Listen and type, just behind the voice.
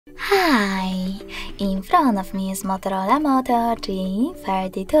Hi! In front of me is Motorola Moto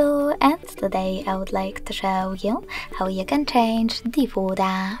G32 and today I would like to show you how you can change default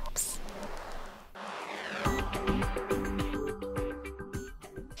apps.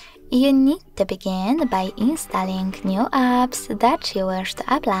 You need to begin by installing new apps that you wish to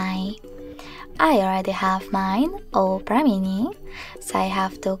apply. I already have mine, Opera Mini, so I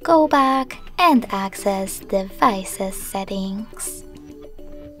have to go back and access Devices settings.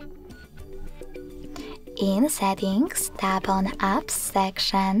 In Settings, tap on Apps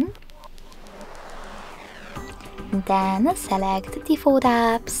section, then select Default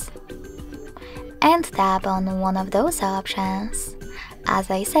Apps and tap on one of those options.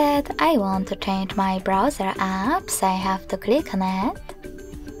 As I said, I want to change my browser app, so I have to click on it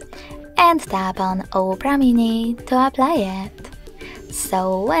and tap on Opera Mini to apply it.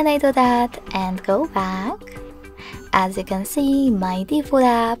 So when I do that and go back, as you can see, my default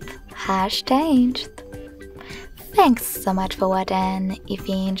app has changed. Thanks so much for watching. If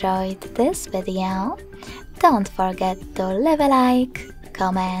you enjoyed this video, don't forget to leave a like,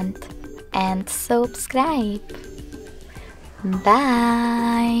 comment and subscribe.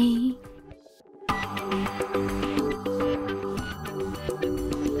 Bye!